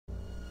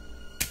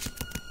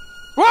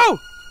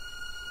Whoa!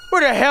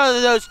 Where the hell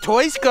did those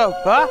toys go,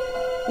 huh?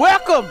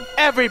 Welcome,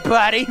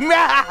 everybody!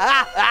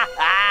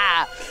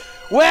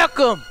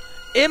 Welcome!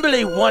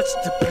 Emily wants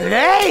to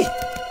play!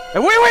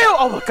 And we will!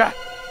 Oh my god!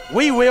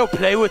 We will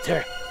play with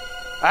her.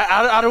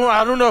 I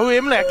don't know who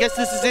Emily. I guess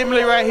this is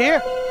Emily right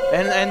here.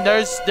 And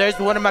there's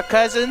one of my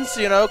cousins,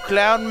 you know,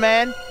 Clown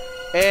Man.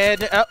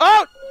 And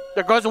oh!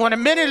 There goes one of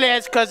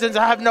Miniland's cousins.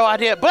 I have no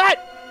idea. But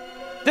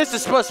this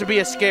is supposed to be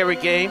a scary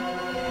game.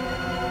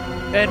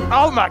 And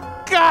oh my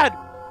god!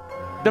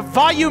 The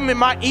volume in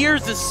my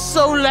ears is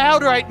so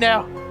loud right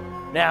now.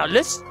 Now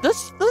let's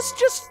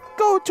just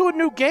go to a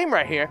new game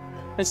right here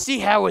and see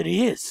how it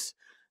is.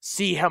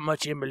 See how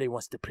much Emily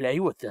wants to play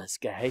with us,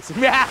 guys.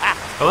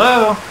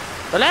 Hello?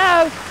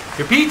 Hello?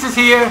 Your pizza's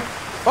here.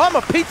 Oh, I'm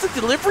a pizza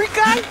delivery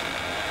guy?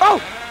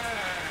 Oh!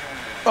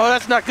 Oh,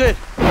 that's not good.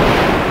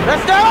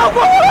 That's not...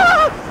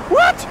 Oh,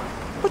 what?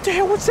 What the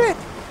hell was that?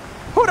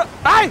 Hold up.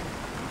 Hey!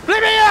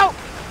 Let me out!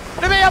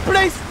 Let me out,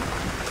 please!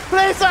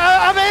 Please,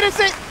 I'm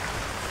innocent!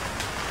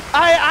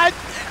 I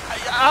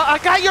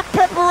got your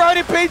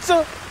pepperoni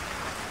pizza!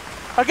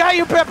 I got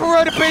your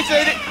pepperoni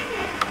pizza!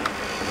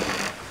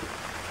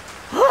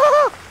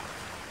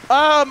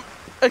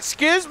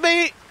 Excuse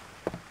me?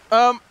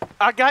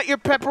 I got your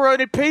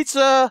pepperoni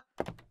pizza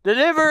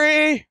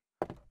delivery.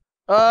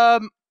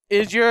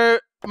 Is your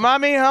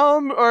mommy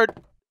home or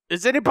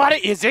is anybody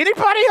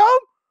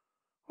home?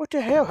 What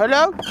the hell?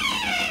 Hello?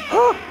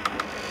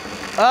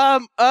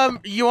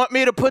 You want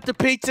me to put the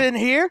pizza in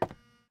here?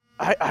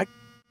 I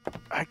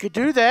could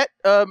do that.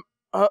 Oh,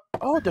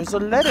 there's a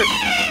letter.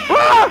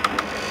 Ah!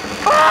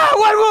 Ah!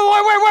 Wait!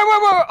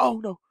 Oh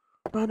no.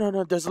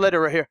 No, there's a letter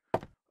right here.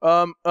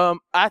 I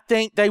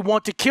think they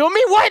want to kill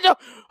me. Wait, no.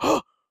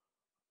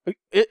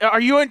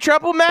 Are you in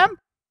trouble, ma'am?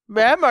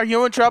 Ma'am, are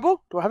you in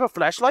trouble? Do I have a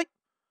flashlight?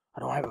 I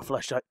don't have a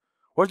flashlight.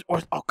 Where's,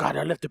 oh God,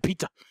 I left the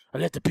pizza.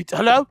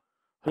 Hello?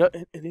 Hello?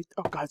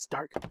 Oh God, it's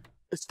dark.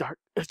 It's dark.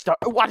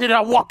 Why did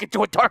I walk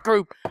into a dark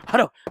room? I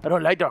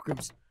don't like dark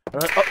rooms.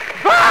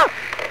 Ah!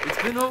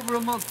 It's been over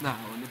a month now,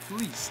 and the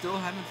police still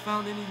haven't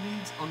found any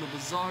leads on the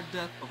bizarre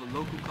death of a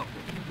local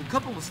couple. The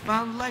couple was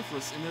found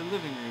lifeless in their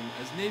living room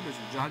as neighbors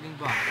were jogging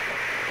by.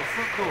 The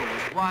front door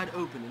was wide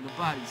open, and the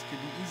bodies could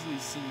be easily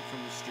seen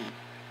from the street.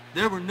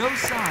 There were no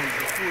signs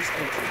of forced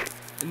entry,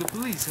 and the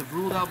police have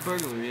ruled out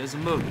burglary as a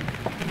motive.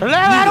 Hello,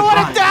 I don't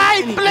want to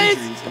die, please!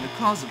 And the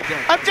cause of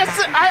death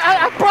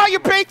I brought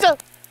your pizza!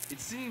 It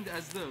seemed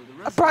as though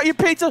the I brought your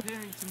pizza! were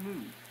preparing to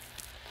move.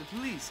 The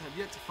police have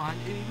yet to find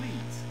any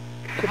leads.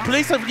 The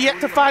police have yet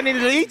to find any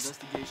leads?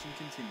 Investigation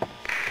continues.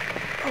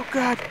 Oh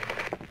God,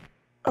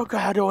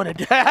 I don't want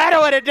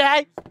to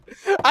die.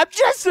 I'm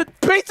just a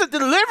pizza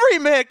delivery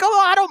man. Come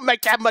on, I don't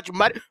make that much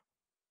money.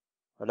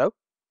 Hello?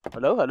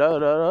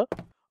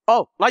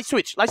 Oh, light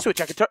switch. I can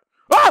turn.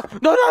 Oh,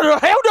 no,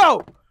 hell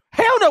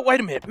no. Wait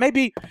a minute.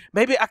 Maybe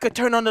I could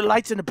turn on the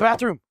lights in the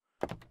bathroom.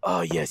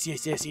 Oh, yes.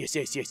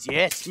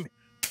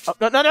 Oh,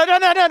 no.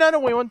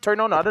 We want to turn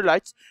on other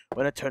lights.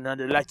 Who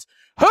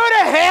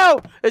the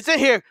hell is in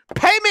here?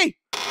 Pay me.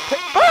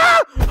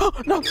 Ah! Oh,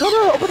 no.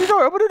 Open the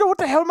door. What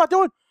the hell am I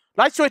doing?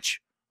 Light switch.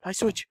 Where's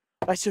the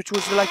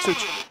light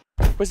switch?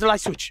 Where's the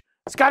light switch?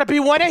 It's got to be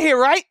one in here,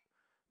 right?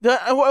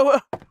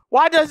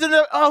 Why doesn't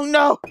it? Oh,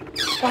 no.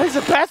 Why does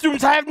the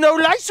bathrooms have no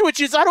light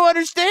switches? I don't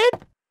understand.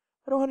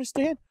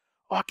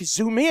 Oh, I can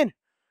zoom in.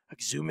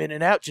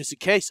 And out just in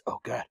case. Oh,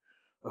 God.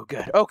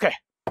 Okay.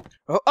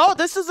 Oh,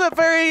 this is a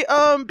very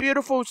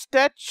beautiful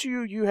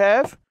statue you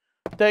have.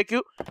 Thank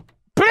you.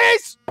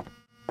 Please!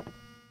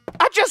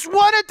 I just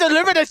want to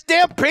deliver this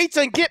damn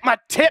pizza and get my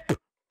tip.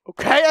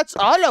 Okay, that's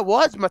all I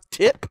was, my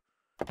tip.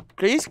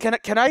 Please,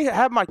 can I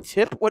have my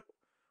tip? What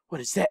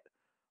is that?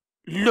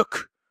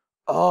 Look.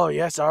 Oh,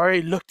 yes, I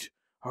already looked.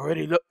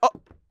 Oh.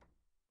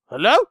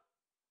 Hello,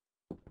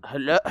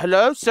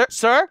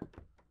 sir?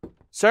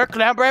 Sir,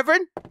 Clown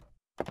Reverend?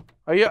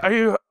 Are you?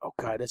 Oh,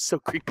 God, that's so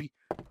creepy.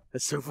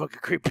 That's so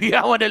fucking creepy.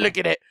 I want to look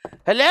at it.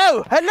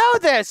 Hello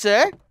there,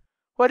 sir.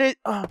 What is?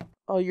 Oh,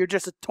 you're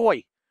just a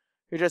toy.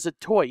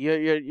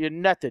 You're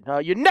nothing.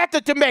 You're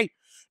nothing to me.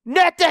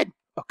 Nothing.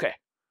 Okay.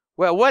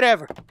 Well,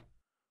 whatever.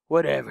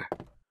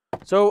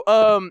 So,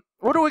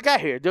 what do we got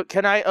here?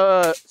 Can I?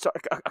 So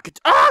I could.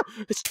 Ah!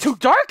 It's too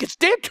dark. It's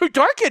damn too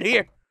dark in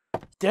here.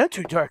 Damn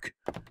too dark.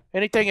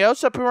 Anything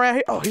else up around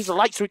here? Oh, here's a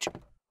light switch.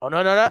 Oh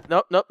no.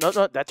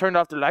 That turned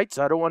off the lights.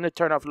 I don't want to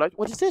turn off the lights.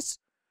 What is this?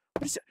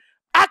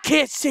 I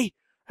can't see.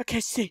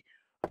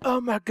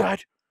 Oh my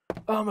god.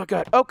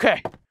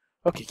 Okay.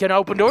 Can I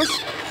open doors?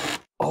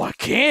 Oh, I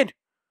can.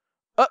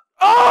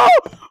 Oh!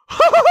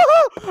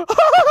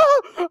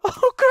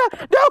 Oh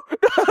god. No.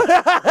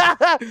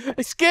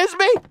 Excuse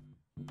me.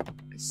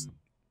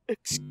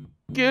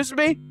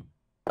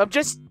 I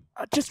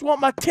just want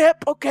my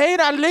tip, okay?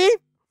 And I leave.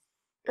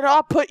 And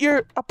I'll put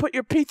your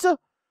pizza.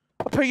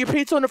 I'll put your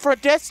pizza on the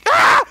front desk.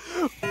 Ah!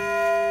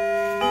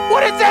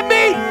 What does that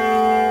mean?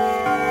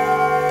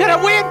 Did I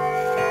win?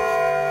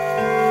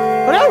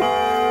 Hello?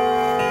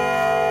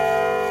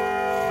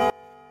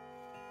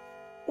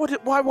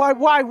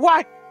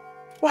 Why?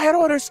 I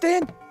don't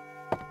understand.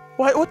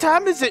 What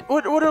time is it?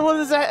 What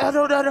is that? I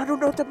don't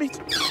know what that means.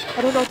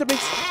 I don't know what that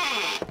means.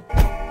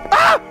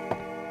 Ah!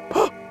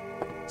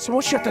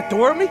 Someone shut the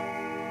door on me?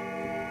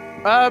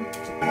 I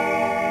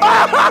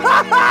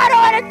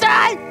don't want to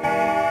die!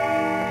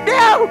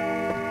 No!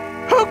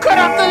 Who cut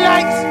off the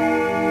lights?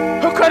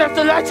 Who cut off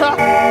the lights, huh?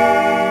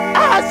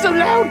 Ah, it's so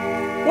loud!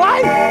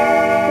 Why?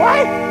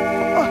 Why?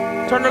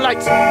 Turn the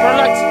lights! Turn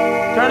the lights!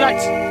 Turn the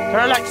lights!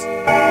 Turn the lights!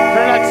 Turn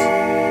the lights!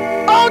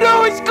 Oh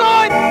no, it's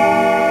gone!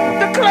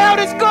 The cloud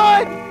is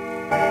gone!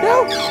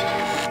 No!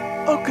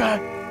 Oh god.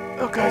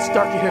 Oh god, it's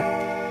dark in here.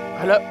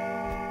 Hello?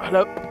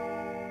 Hello?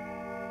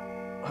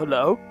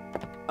 Hello?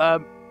 Oh!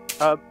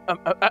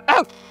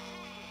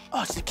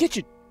 Oh, it's the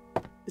kitchen.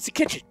 It's the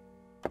kitchen.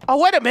 Oh,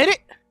 wait a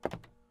minute.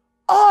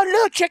 Oh,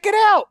 look, check it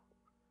out.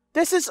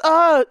 This is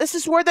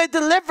where they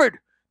delivered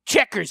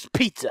Checkers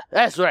Pizza.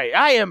 That's right.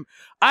 I am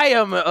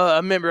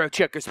a member of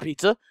Checkers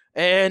Pizza,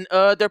 and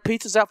their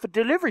pizza's out for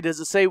delivery. Does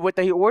it say what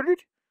they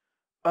ordered?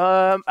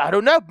 I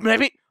don't know.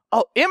 Maybe.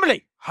 Oh,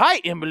 Emily.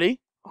 Hi, Emily.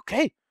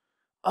 Okay.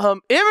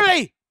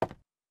 Emily.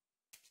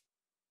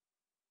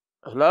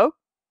 Hello?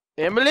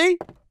 Emily?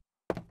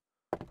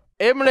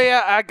 Emily,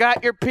 I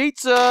got your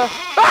pizza.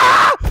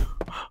 Ah!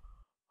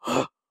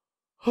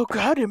 Oh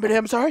God, Emily,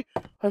 I'm sorry.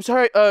 I'm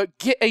sorry.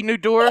 Get a new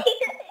door.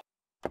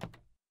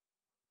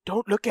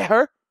 Don't look at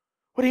her.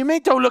 What do you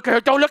mean? Don't look at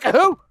her. Don't look at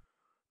who?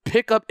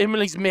 Pick up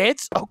Emily's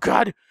meds. Oh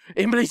God,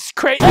 Emily's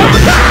crazy.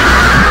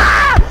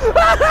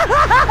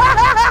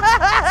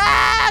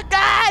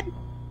 God,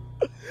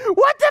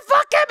 what the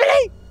fuck,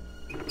 Emily?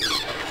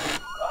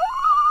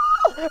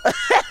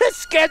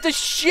 Scared the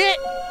shit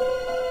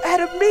out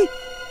of me.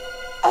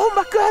 Oh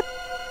my God.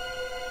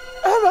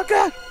 Oh my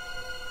God.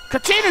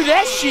 Continue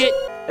that shit.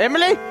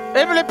 Emily,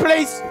 Emily,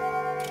 please.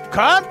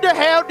 Calm the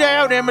hell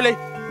down, Emily.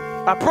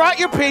 I brought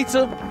your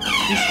pizza.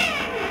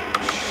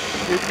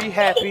 You should be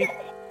happy.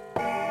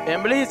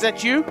 Emily, is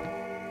that you?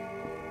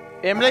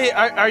 Emily,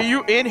 are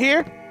you in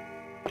here?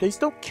 Please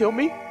don't kill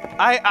me.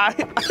 I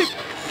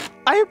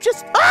am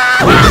just.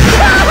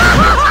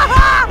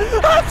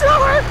 I'm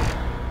sorry.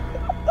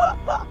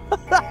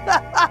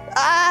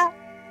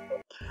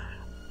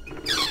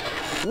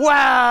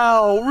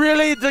 Wow,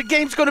 really? The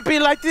game's gonna be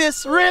like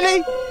this?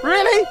 Really?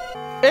 Really?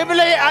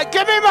 Emily,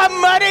 give me my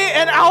money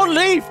and I'll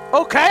leave.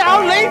 Okay,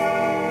 I'll leave.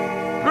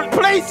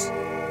 Please.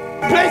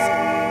 Please.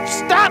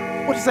 Stop.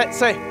 What does that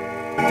say?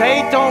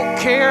 They don't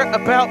care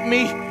about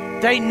me.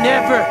 They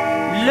never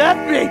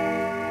loved me.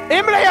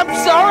 Emily, I'm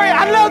sorry.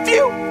 I love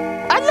you.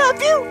 I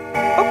love you.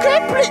 Okay,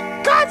 please.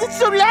 God, it's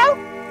so loud.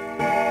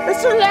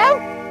 It's so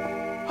loud.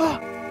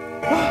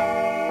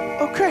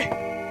 Okay.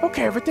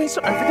 Okay, everything's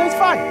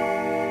fine.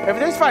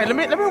 Everything's fine. Let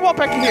me walk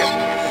back in here.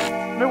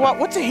 Let me walk.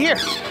 What's in here?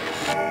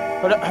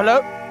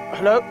 Hello?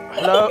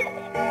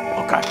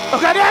 Okay.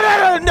 Okay,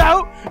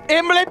 no.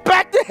 Emily,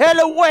 back the hell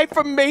away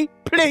from me,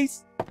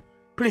 please.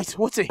 Please,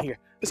 what's in here?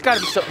 There's gotta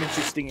be something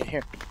interesting in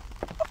here.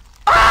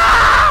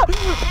 Ah!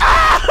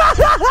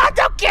 Ah!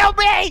 Don't kill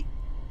me!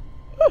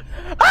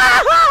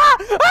 Ah!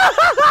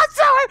 I'm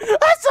sorry!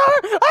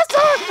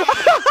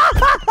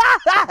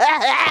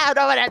 I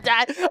don't wanna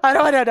die. I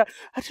don't wanna die.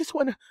 I just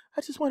wanna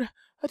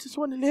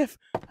live.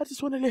 I just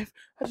don't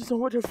know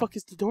where the fuck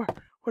is the door.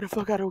 Where the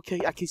fuck are okay?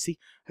 I can't see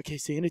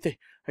anything.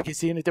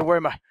 Where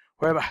am I?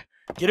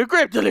 Get a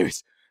grip,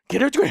 Delirious.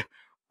 Get a grip.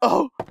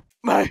 Oh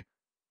my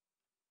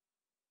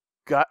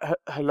God.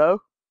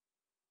 Hello?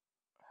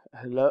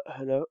 Oh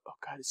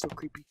God, it's so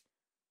creepy.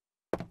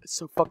 It's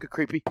so fucking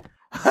creepy.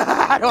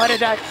 I don't wanna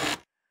die.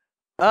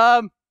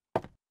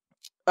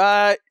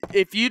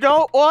 If you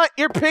don't want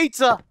your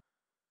pizza,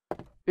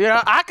 you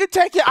know, I can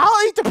take it.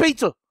 I'll eat the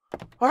pizza.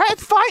 Alright,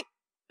 it's fine.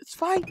 It's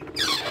fine.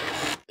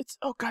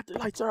 Oh God, the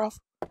lights are off.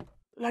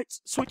 Light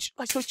switch.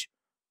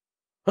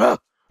 Alright,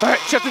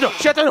 shut the door.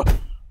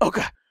 Oh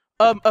God.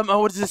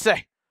 What does it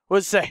say?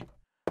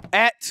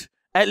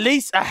 At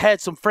least I had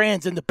some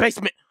friends in the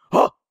basement.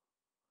 Huh?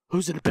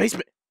 Who's in the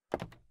basement?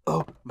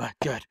 Oh my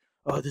God.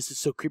 Oh, this is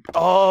so creepy.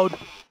 Oh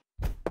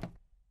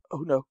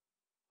no.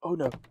 What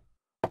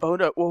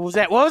was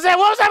that?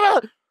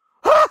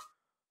 Huh?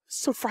 It's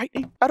so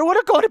frightening. I don't want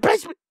to go in the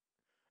basement.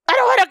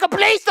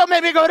 Please don't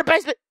make me go in the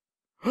basement.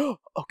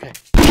 Okay.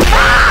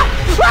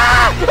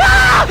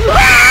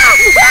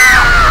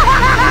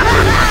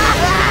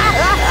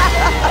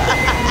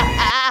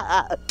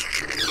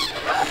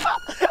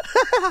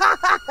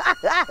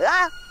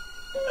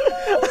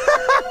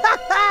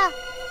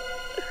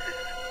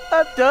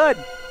 I'm done.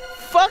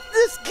 Fuck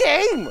this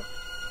game.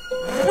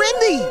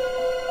 Really?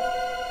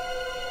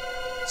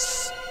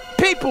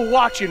 People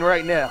watching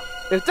right now.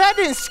 If that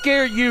didn't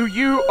scare you,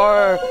 you're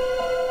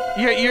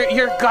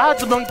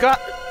gods among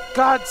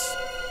gods.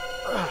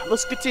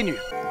 Let's continue.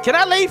 Can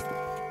I leave?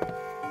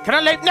 No,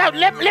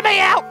 let me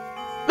out.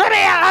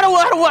 I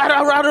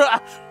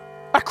don't.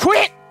 I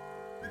quit.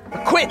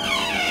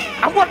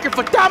 I'm working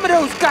for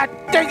Domino's. God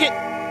dang it.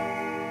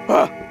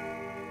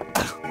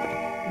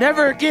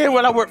 Never again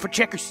will I work for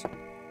Checkers.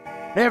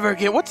 Never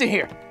again. What's in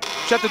here?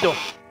 Shut the door.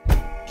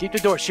 Keep the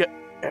door shut.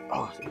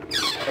 Oh,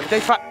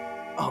 everything's fine.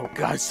 Oh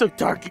god, it's so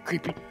dark and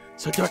creepy.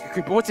 So dark and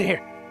creepy. What's in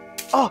here?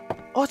 Oh,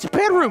 it's a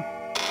bedroom.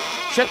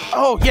 Shut.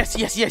 Oh, yes.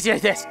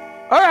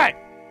 All right.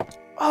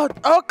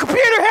 Oh,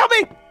 computer, help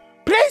me,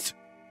 please.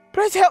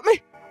 Please help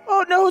me.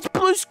 Oh no, it's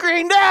blue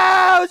screen.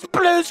 No, it's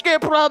blue screen.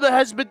 Problem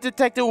has been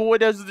detected when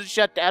Windows is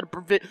shut down to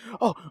prevent.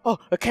 Oh,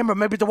 a camera.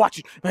 Maybe they're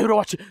watching.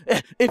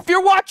 If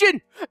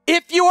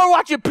you are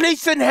watching,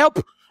 please send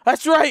help.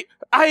 That's right.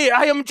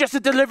 I am just a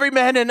delivery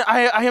man, and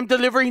I am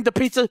delivering the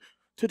pizza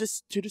to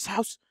this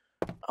house.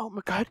 Oh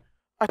my god.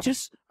 I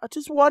just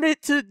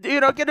wanted to,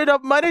 get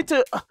enough money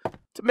to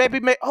maybe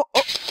make.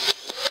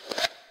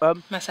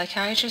 My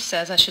psychiatrist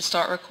says I should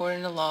start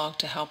recording a log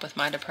to help with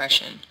my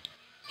depression.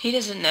 He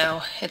doesn't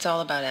know it's all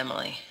about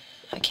Emily.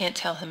 I can't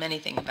tell him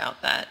anything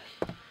about that,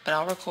 but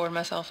I'll record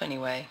myself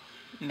anyway.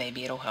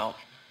 Maybe it'll help.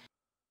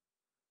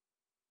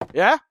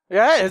 Yeah.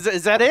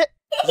 Is that it?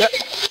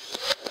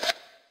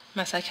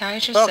 My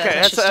psychiatrist says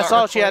I should that's start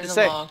all she had recording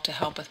to a say. log to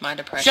help with my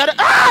depression. Shut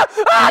up!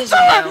 He doesn't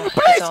know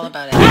it's all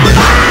about Emily.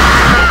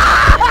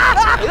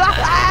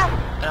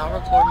 But I'll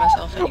record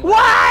myself anyway.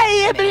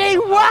 Why, Emily?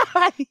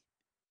 Why?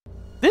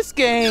 This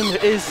game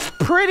is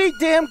pretty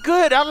damn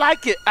good. I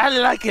like it.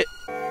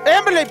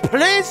 Emily,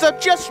 please, I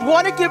just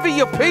want to give you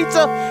your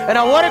pizza, and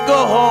I want to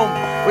go home.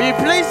 Will you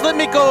please let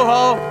me go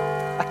home?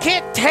 I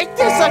can't take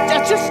this.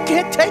 I just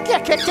can't take it. I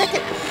can't take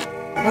it.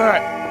 All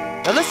right.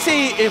 Now let's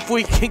see if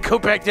we can go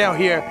back down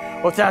here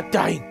without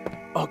dying.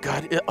 Oh,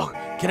 God.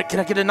 Can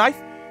I get a knife?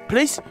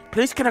 Please,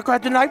 can I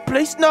grab the knife,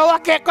 please? No, I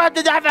can't grab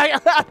the knife.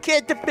 I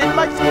can't defend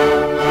myself.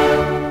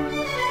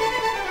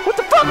 What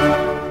the fuck?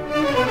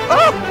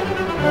 Oh!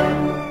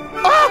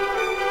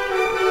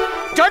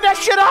 Turn that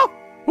shit off!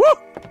 Woo!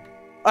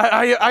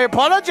 I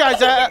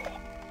apologize.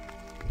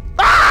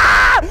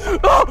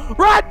 Oh,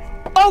 run!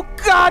 Oh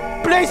God!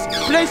 Please!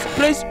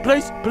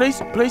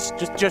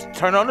 Just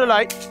turn on the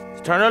light.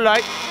 Turn the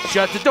light.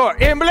 Shut the door.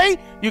 Emily,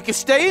 you can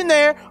stay in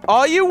there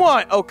all you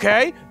want.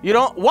 Okay? You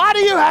don't. Why do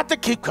you have to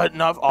keep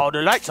cutting off all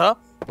the lights, huh?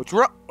 What's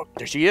wrong? Oh,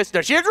 there she is.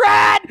 Run!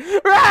 I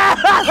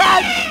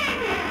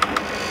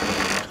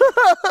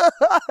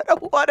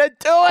don't want to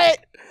do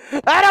it.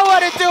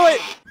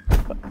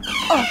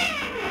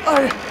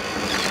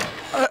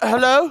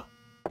 Hello?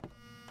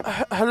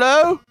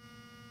 Hello?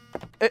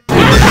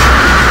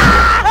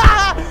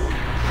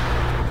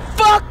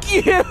 Fuck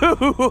you!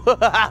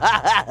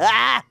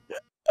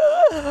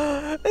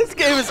 This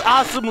game is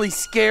awesomely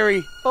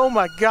scary. Oh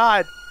my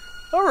god.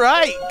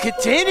 Alright,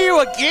 continue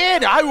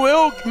again. I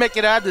will make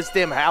it out of this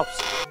damn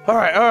house.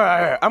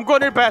 Alright. I'm going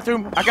to the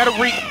bathroom. I gotta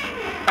read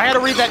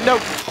that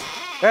note.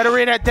 I gotta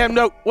read that damn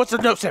note. What's the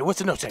note say?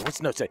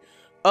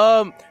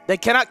 They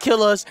cannot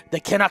kill us.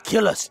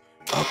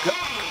 Oh god.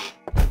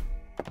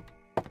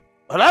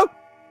 Hello?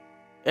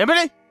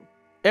 Emily,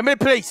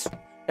 please.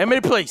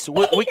 Emily, please.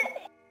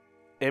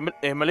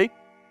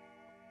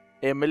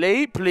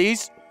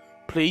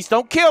 Please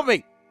don't kill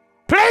me.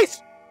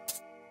 Please!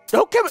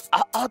 Don't kill me.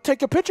 I'll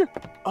take a picture.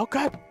 Oh,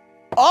 God.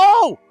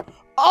 Oh!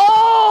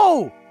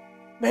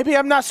 Maybe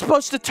I'm not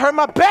supposed to turn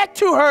my back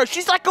to her.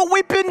 She's like a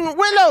weeping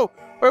willow.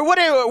 Or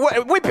whatever.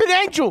 Weeping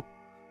angel.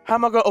 How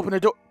am I going to open the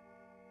door?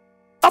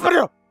 Open the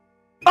door.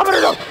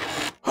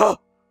 Oh,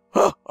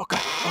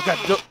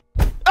 God.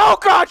 Oh,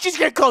 God. She's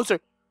getting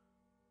closer.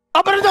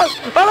 Open the door.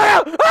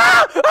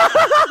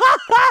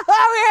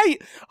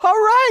 All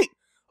right.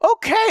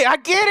 Okay, I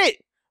get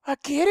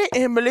it,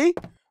 Emily.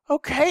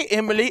 Okay,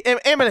 Emily,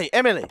 Emily,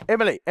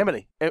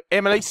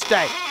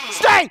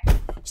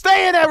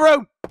 stay in that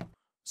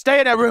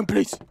room.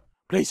 Please.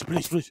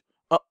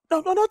 No,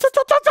 don't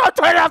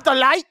turn off the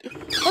light.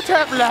 Don't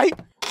turn off the light.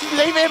 Just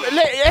leave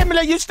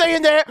Emily, you stay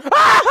in there.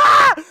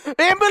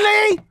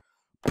 Emily,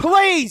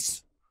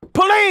 please,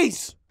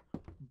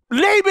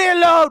 leave me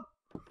alone.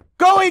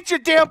 Go eat your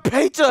damn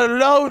pizza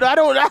alone. I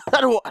don't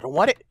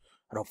want it.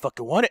 I don't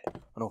fucking want it.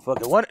 No.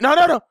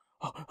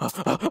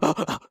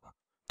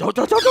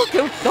 Don't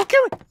kill me.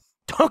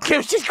 Don't kill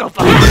me. She's gonna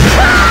fucking.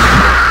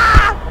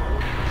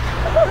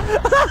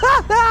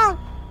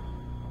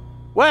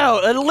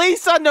 Well, at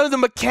least I know the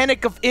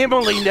mechanic of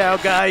Emily now,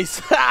 guys.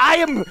 I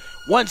am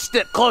one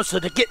step closer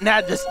to getting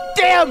out of this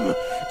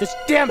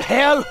damn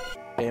hell.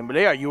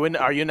 Emily, are you in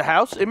the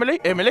house? Emily,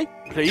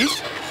 please.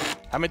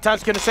 How many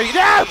times can I say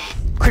no?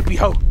 Creepy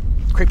hoe.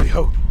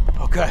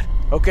 Oh God.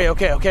 Okay. All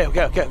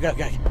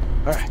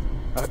right.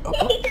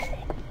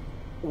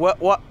 What?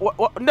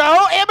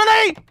 No,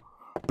 Emily!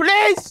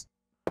 Please,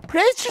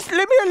 just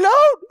leave me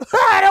alone.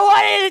 I don't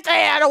want anything.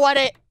 I don't want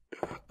it.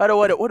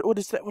 What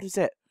is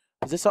that?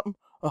 Is this something?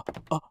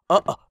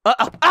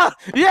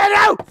 Yeah,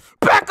 no!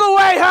 Back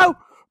away, ho!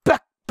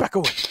 Back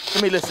away.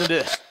 Let me listen to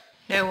this.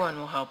 No one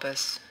will help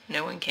us.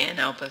 No one can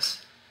help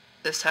us.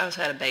 This house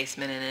had a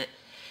basement in it.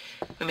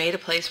 We made a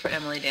place for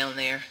Emily down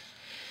there.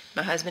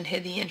 My husband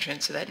hid the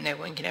entrance so that no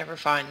one can ever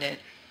find it.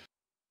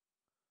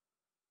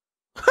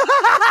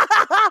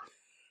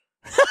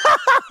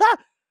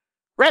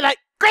 Red light!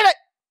 Green light!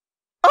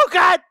 Oh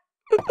God!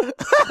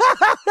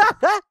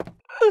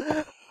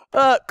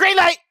 Green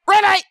light!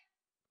 Red light!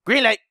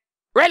 Green light!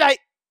 Red light!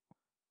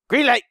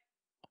 Green light!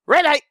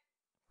 Red light!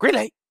 Green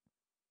light.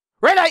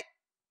 Red light.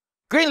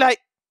 Green light.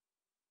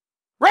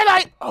 Red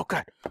light. Oh,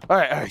 God. All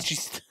right.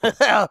 She's...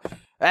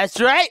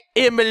 That's right,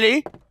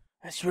 Emily.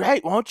 That's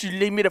right. Why don't you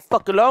leave me the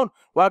fuck alone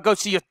while I go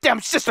see your damn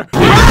sister? She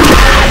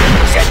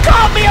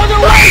caught me on the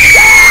way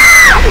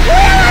down!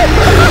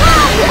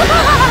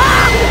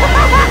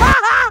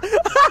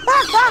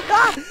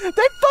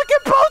 They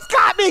fucking both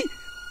got me!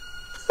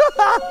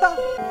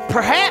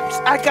 Perhaps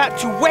I got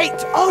to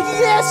wait. Oh,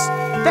 yes!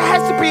 That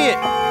has to be it.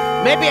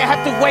 Maybe I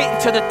have to wait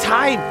until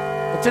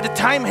the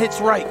time hits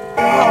right.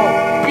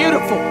 Oh,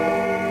 beautiful.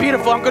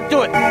 Beautiful. I'm gonna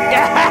do it.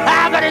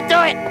 Yeah, I'm gonna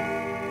do it.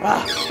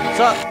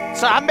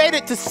 So I made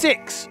it to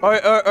 6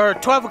 or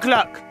 12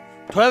 o'clock.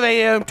 12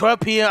 a.m., 12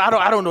 p.m.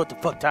 I don't know what the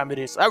fuck time it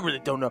is. I really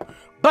don't know.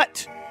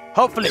 But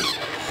hopefully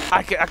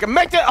I can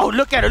make that. Oh,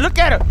 look at her. Look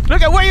at her.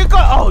 Look at where you go.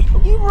 Oh,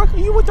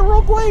 you went the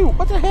wrong way.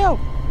 What the hell?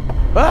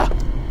 But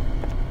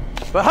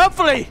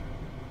hopefully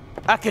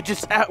I could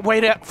just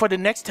wait up for the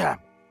next time.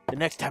 The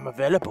next time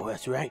available.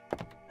 That's right.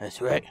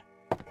 That's right.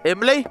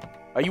 Emily,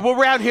 are you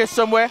around here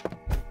somewhere?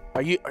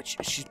 Are you?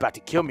 She's about to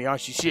kill me,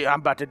 aren't she? I'm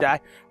about to die.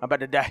 I'm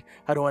about to die.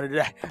 I don't want to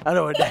die. I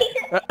don't want to die.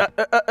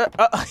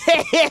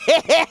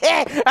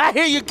 I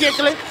hear you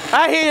giggling.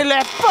 I hear you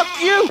laugh.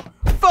 Fuck you.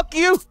 Fuck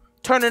you.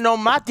 Turning on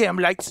my damn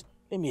lights.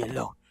 Leave me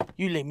alone.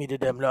 You leave me the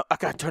damn alone. I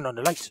gotta turn on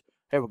the lights.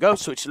 There we go.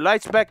 Switch the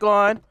lights back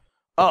on.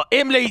 Oh,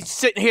 Emily's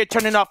sitting here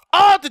turning off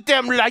all the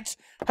damn lights.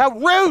 How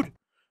rude.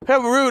 How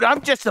rude.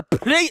 I'm just a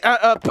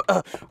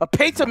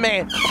pizza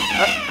man.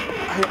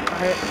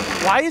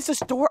 Why is this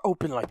door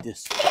open like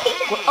this?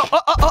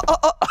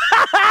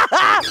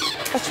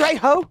 That's right,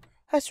 ho.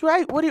 That's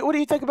right. What do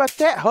you think about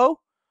that,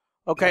 ho?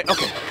 Okay.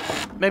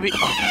 Maybe.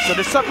 So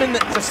there's something here.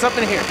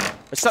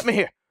 There's something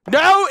here.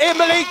 No,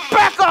 Emily,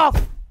 back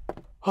off.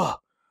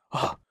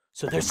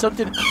 So there's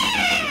something.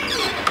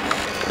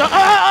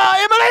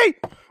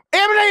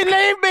 Emily,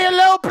 leave me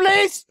alone,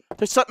 please.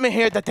 There's something in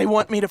here that they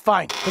want me to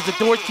find because the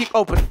doors keep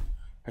opening.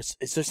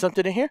 Is there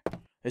something in here?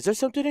 Is there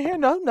something in here?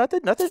 No, nothing.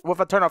 What if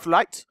I turn off the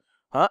lights?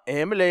 Huh?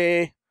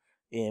 Emily,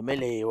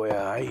 where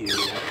are you?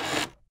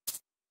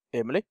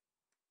 Emily.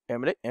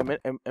 Is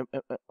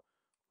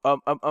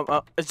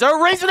there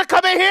a reason to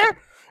come in here?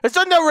 Is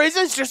there no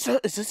reason? Is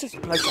this just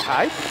a place to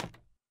hide?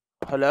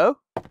 Hello?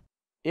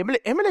 Emily,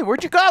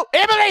 where'd you go?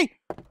 Emily!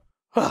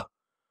 All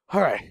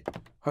right.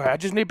 I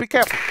just need to be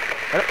careful.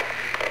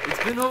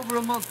 It's been over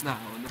a month now,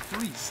 and the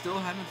police still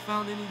haven't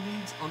found any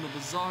leads on the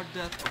bizarre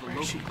death of a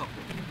local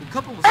couple. The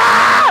couple was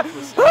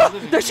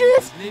there she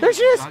is!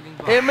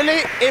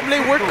 Emily,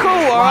 we're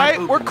cool, all right?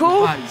 We're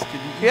cool.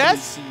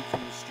 Yes?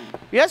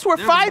 Yes, we're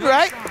fine,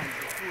 right?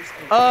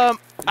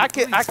 I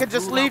can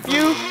just leave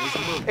you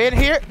in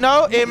here.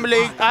 No,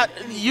 Emily,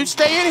 you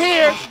stay in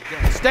here.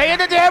 Stay in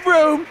the damn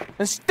room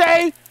and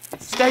stay.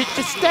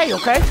 Just stay,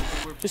 okay?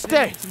 Just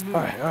stay.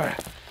 All right.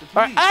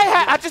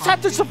 I just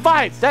have to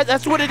survive.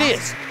 That's what it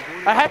is.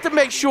 I have to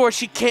make sure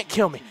she can't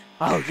kill me.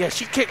 Oh, yeah,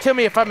 she can't kill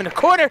me if I'm in the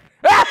corner.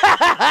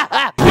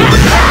 I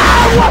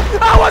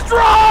was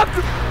wrong!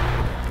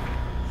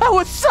 I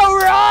was so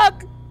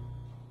wrong!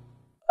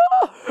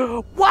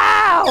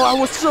 Wow, I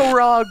was so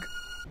wrong.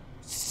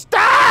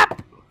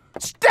 Stop!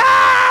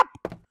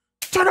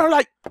 Turn on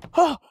light.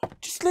 Oh,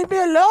 just leave me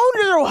alone,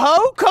 little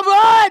hoe. Come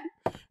on!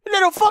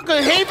 Little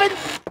fucking heathen.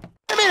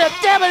 Leave me the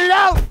damn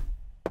alone.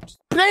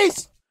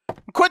 Please.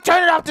 Quit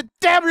turning off the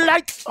damn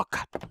lights!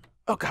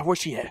 Oh God, where's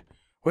she at?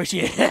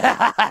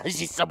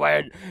 She's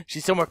somewhere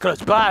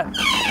close by.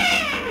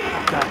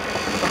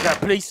 Oh God,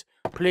 please.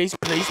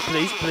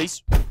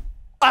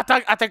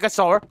 I think I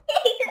saw her.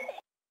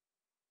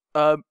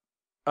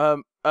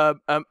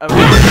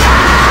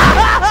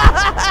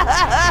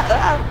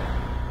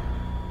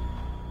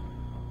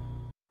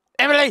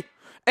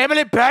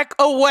 Emily, back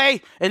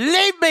away and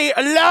leave me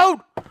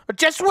alone. I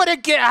just want to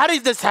get out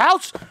of this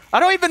house. I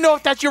don't even know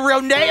if that's your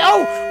real name.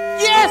 Oh,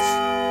 yes!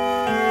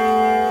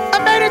 I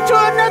made it to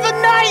another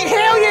night.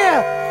 Hell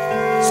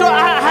yeah! So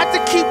I had to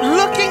keep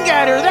looking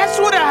at her. That's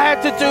what I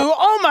had to do.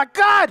 Oh my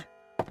God!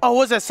 Oh,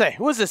 what does that say?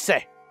 What does it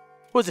say?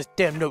 What does this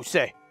damn note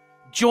say?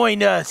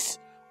 Join us.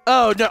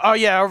 Oh no! Oh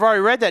yeah, I've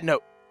already read that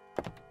note.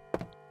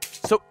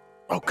 So,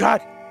 oh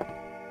God!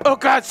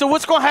 So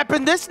what's gonna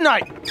happen this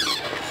night?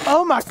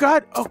 Oh my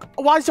God! Oh,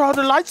 why is all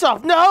the lights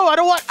off? No, I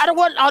don't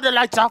want all the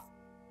lights off.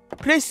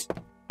 Please,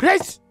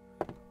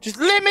 just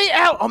let me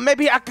out. Or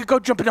maybe I could go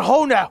jump in the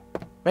hole now.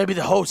 Maybe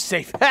the hole's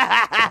safe.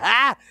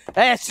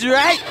 That's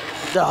right.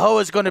 The hole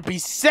is gonna be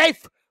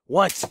safe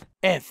once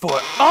and for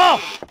all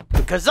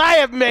because I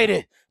have made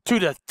it to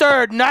the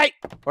 3rd night,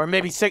 or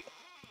maybe 6.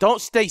 Don't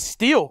stay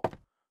still.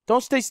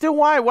 Don't stay still.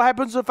 Why? What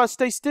happens if I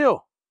stay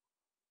still?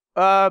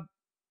 Hello.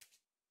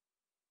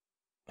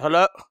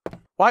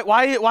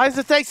 Why is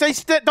the thing say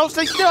don't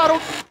stay still? I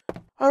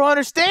don't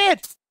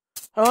understand.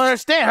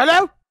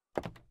 Hello?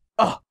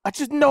 Oh, I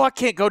just know I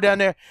can't go down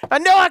there. I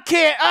know I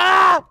can't.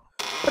 I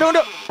don't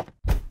know.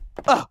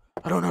 Oh,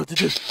 I don't know what to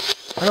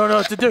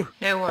do.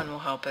 No one will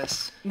help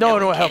us. No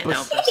one will help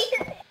us.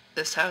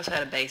 This house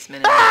had a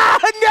basement in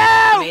it.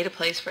 No! We made a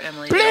place for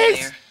Emily Please!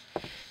 down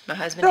there. My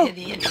husband No. hid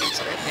the entrance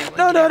so that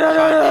No, no one could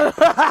ever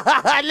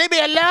find it. Leave me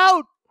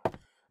alone!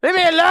 Leave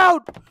me alone!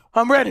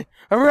 I'm ready.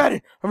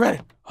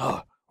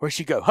 Oh, where'd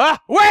she go? Huh?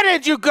 Where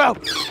did you go?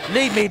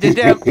 Leave me to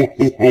them.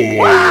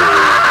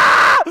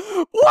 Ah!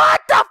 What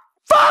the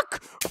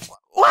fuck?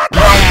 What the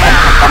fuck?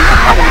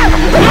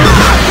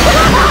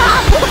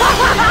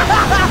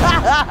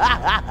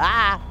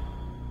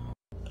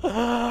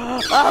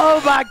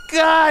 Oh my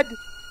god!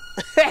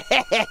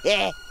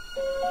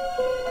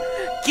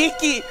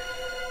 Kiki!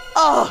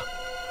 Oh,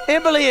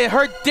 Emily and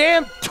her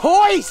damn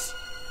toys!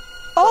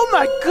 Oh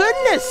my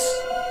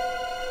goodness!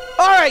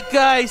 Alright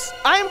guys,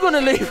 I'm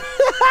gonna leave.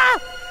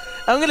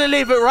 I'm gonna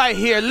leave it right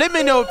here. Let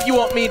me know if you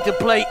want me to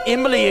play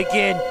Emily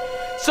again.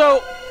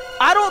 So,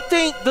 I don't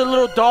think the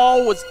little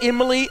doll was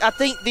Emily. I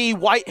think the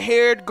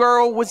white-haired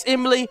girl was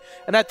Emily.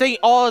 And I think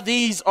all of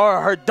these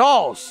are her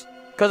dolls.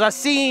 Because I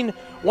seen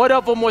one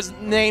of them was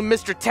named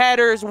Mr.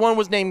 Tatters, one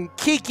was named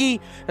Kiki,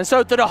 and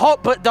so to the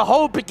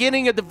whole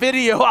beginning of the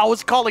video, I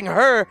was calling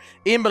her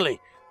Emily,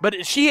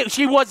 but she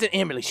wasn't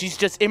Emily. She's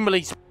just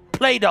Emily's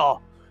play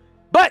doll.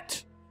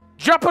 But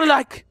drop a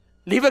like,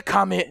 leave a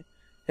comment,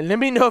 and let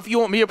me know if you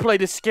want me to play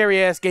this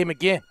scary ass game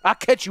again. I'll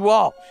catch you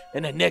all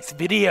in the next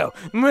video.